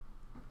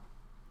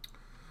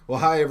Well,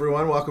 hi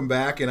everyone. Welcome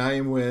back, and I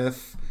am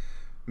with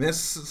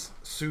Miss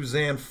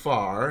Suzanne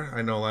Farr.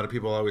 I know a lot of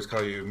people always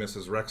call you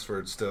Mrs.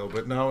 Rexford still,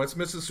 but no, it's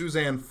Mrs.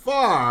 Suzanne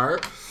Farr,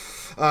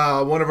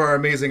 one of our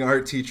amazing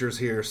art teachers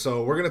here.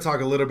 So we're going to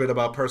talk a little bit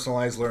about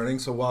personalized learning.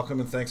 So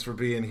welcome and thanks for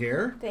being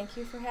here. Thank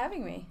you for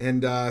having me.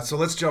 And so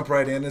let's jump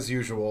right in as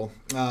usual.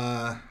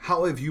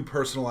 How have you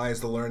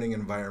personalized the learning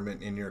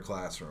environment in your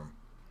classroom?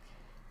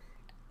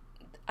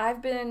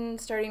 I've been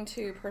starting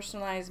to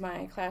personalize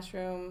my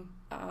classroom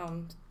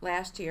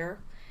last year,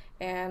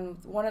 and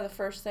one of the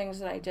first things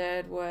that I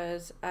did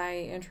was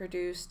I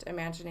introduced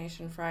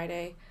Imagination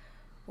Friday,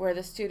 where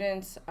the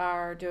students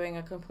are doing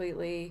a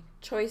completely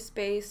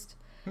choice-based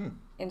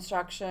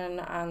instruction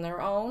on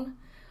their own,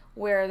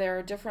 where there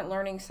are different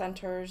learning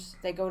centers.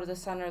 They go to the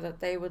center that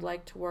they would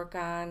like to work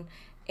on,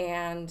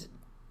 and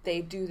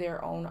they do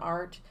their own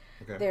art.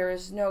 Okay. There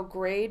is no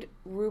grade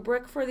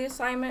rubric for the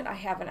assignment. I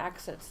have an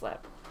exit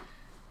slip.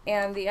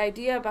 And the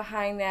idea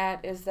behind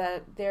that is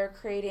that they're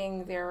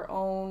creating their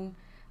own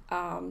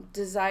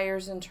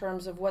desires in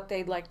terms of what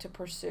they'd like to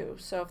pursue.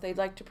 So if they'd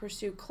like to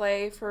pursue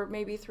clay for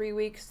maybe 3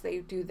 weeks, they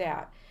do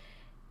that.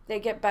 They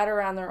get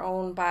better on their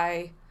own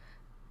by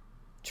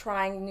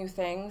trying new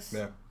things,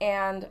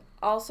 and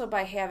also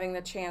by having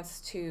the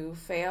chance to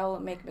fail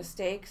and make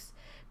mistakes,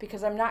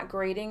 because I'm not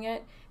grading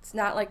it. It's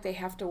not like they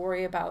have to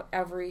worry about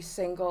every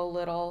single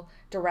little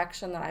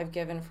direction that I've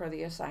given for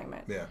the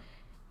assignment. Yeah.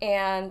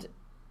 And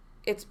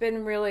it's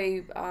been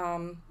really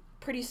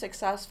pretty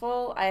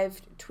successful.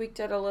 I've tweaked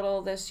it a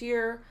little this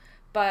year,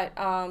 but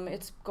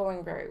it's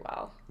going very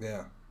well.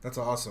 Yeah, that's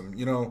awesome.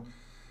 You know,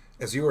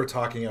 as you were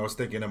talking, I was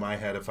thinking in my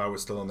head, if I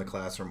was still in the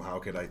classroom, how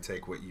could I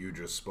take what you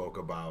just spoke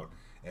about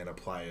and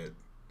apply it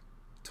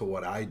to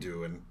what I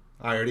do? And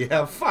I already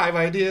have 5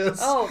 ideas.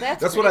 Oh,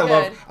 that's what I good.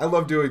 love. I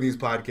love doing these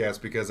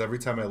podcasts because every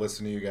time I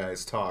listen to you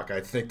guys talk,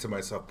 I think to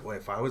myself, boy,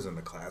 if I was in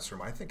the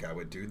classroom, I think I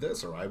would do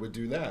this or I would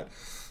do that.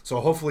 So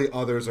hopefully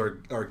others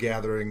are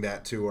gathering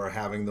that too, or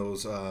having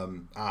those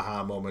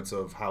aha moments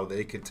of how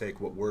they could take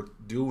what we're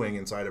doing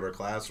inside of our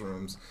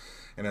classrooms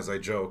and, as I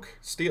joke,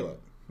 steal it.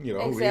 You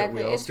know,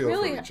 Exactly. we all It's steal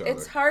really, from each other.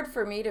 it's hard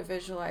for me to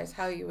visualize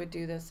how you would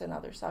do this in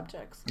other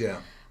subjects.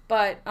 Yeah.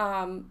 But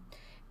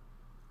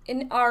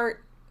in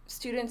art,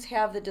 students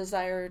have the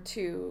desire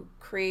to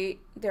create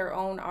their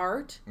own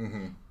art,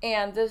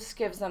 and this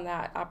gives them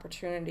that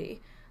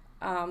opportunity.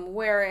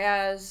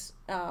 Whereas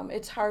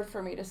it's hard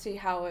for me to see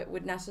how it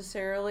would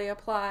necessarily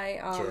apply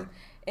Sure.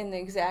 in the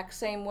exact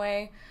same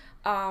way,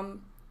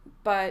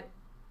 but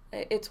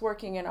it's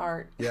working in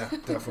art. Yeah,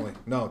 definitely.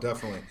 No,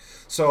 definitely.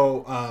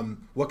 So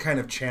what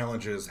kind of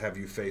challenges have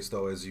you faced,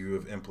 though, as you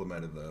have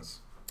implemented this?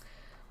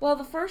 Well,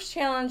 the first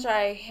challenge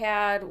I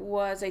had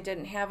was I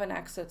didn't have an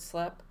exit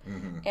slip,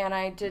 and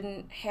I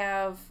didn't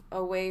have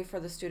a way for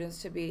the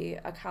students to be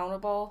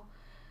accountable.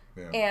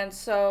 Yeah. And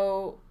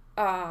so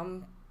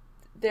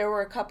there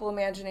were a couple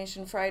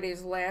Imagination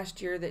Fridays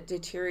last year that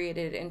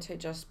deteriorated into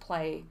just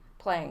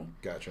playing,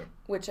 Gotcha.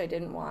 which I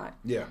didn't want.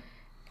 Yeah.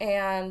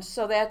 And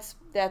so that's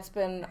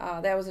been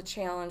that was a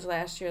challenge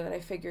last year that I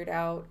figured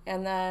out.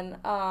 And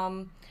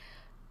then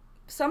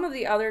some of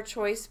the other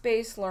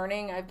choice-based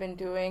learning I've been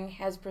doing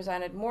has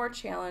presented more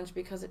challenge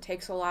because it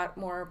takes a lot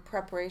more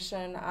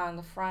preparation on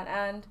the front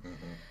end.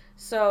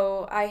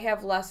 So I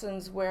have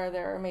lessons where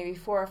there are maybe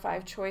 4 or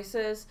 5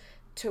 choices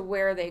to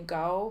where they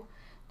go.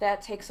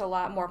 That takes a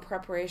lot more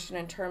preparation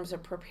in terms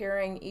of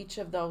preparing each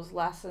of those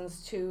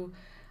lessons to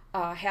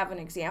have an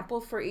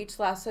example for each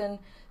lesson.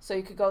 So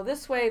you could go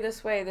this way,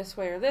 this way, this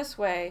way, or this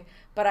way,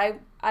 but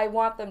I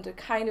want them to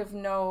kind of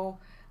know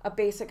a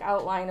basic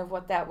outline of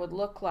what that would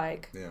look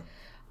like. Yeah.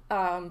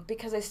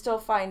 Because I still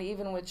find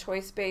even with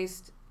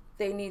choice-based,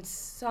 they need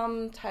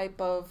some type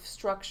of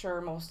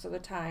structure most of the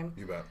time.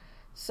 You bet.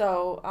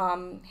 So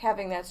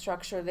having that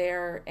structure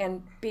there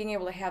and being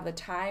able to have the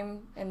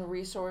time and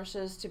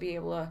resources to be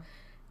able to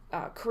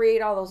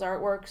create all those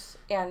artworks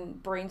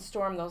and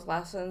brainstorm those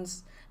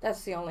lessons,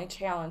 that's the only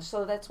challenge.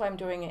 So that's why I'm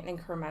doing it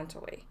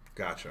incrementally.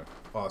 Gotcha.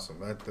 Awesome.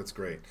 That's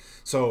great.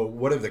 So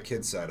what have the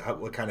kids said?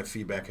 What kind of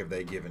feedback have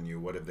they given you?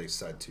 What have they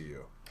said to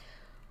you?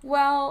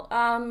 Well,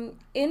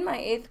 in my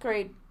 8th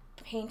grade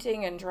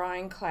painting and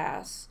drawing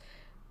class,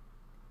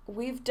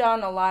 we've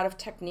done a lot of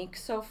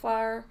techniques so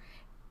far,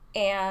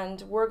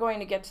 and we're going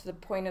to get to the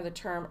point of the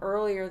term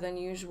earlier than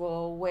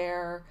usual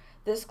where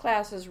this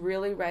class is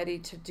really ready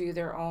to do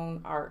their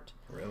own art.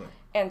 Really?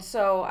 And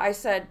so I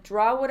said,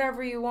 draw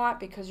whatever you want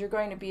because you're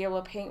going to be able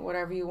to paint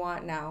whatever you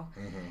want now.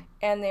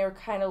 And they were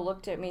kind of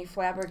looked at me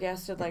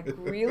flabbergasted like,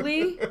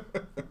 really?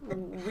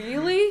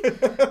 Really?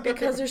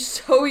 Because they're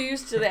so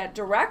used to that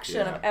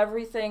direction of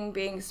everything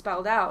being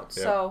spelled out.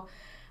 Yeah. So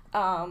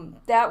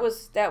that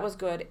was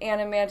good.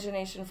 And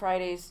Imagination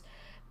Fridays,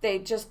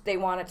 they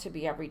want it to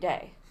be every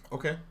day.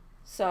 Okay.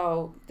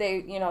 So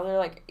they're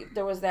like,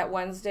 there was that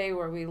Wednesday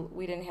where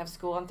we didn't have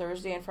school on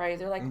Thursday and Friday.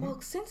 They're like,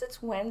 well, since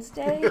it's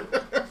Wednesday.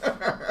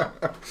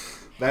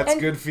 That's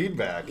good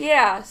feedback.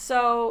 Yeah.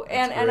 So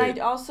That's and I great.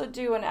 also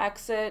do an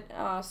exit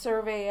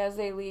survey as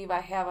they leave. I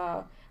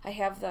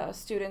have the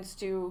students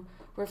do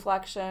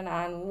reflection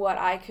on what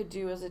I could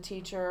do as a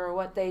teacher or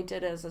what they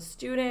did as a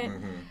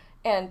student,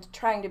 and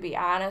trying to be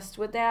honest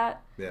with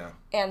that. Yeah.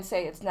 And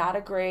say it's not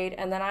a grade,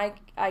 and then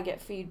I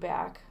get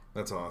feedback.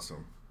 That's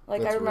awesome.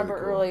 Like, That's I remember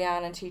really cool. early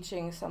on in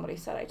teaching, somebody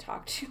said I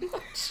talk too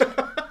much.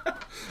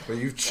 But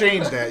you've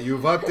changed that.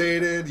 You've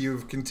updated.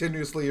 You've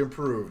continuously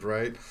improved,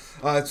 right?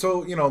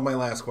 So, my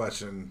last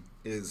question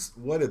is,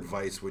 what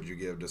advice would you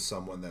give to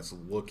someone that's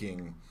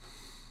looking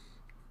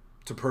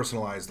to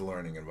personalize the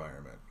learning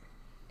environment?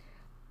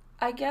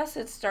 I guess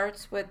it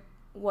starts with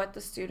what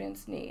the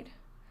students need.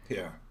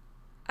 Yeah.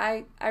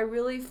 I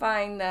really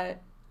find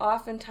that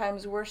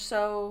oftentimes we're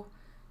so,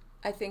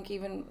 I think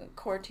even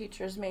core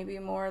teachers maybe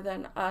more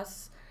than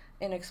us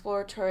in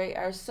exploratory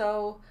are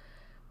so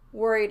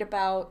worried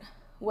about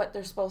what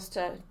they're supposed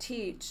to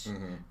teach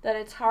that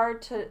it's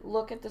hard to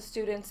look at the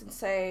students and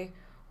say,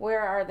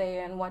 where are they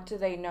and what do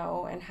they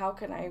know and how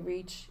can I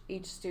reach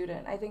each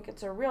student? I think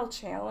it's a real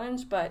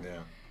challenge, but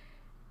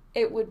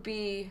it would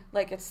be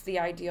like it's the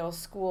ideal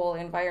school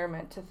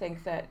environment to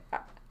think that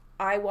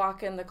I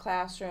walk in the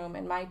classroom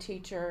and my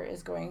teacher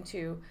is going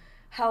to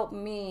help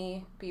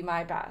me be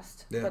my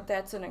best. Yeah. But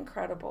that's an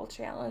incredible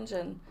challenge,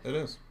 and it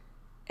is.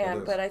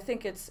 But I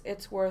think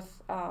it's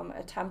worth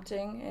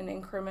attempting in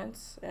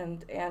increments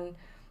and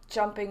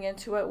jumping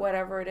into it,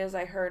 whatever it is.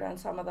 I heard on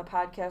some of the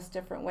podcasts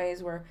different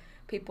ways where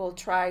people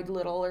tried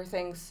littler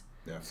things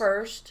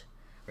first.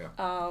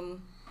 Yeah.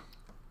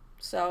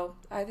 So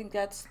I think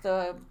that's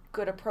the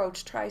good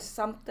approach. Try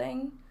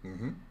something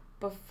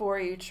before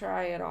you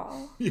try it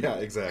all. Yeah,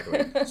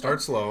 exactly.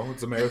 Start slow.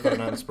 It's a marathon,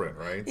 not a sprint,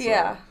 right? So,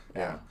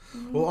 yeah.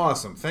 Well,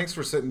 awesome. Thanks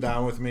for sitting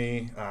down with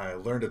me. I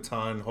learned a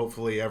ton.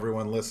 Hopefully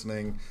everyone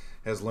listening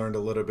has learned a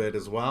little bit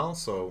as well.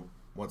 So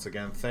once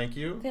again, thank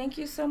you. Thank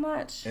you so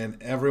much.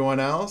 And everyone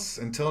else,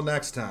 until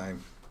next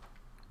time,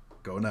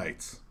 go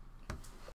Knights.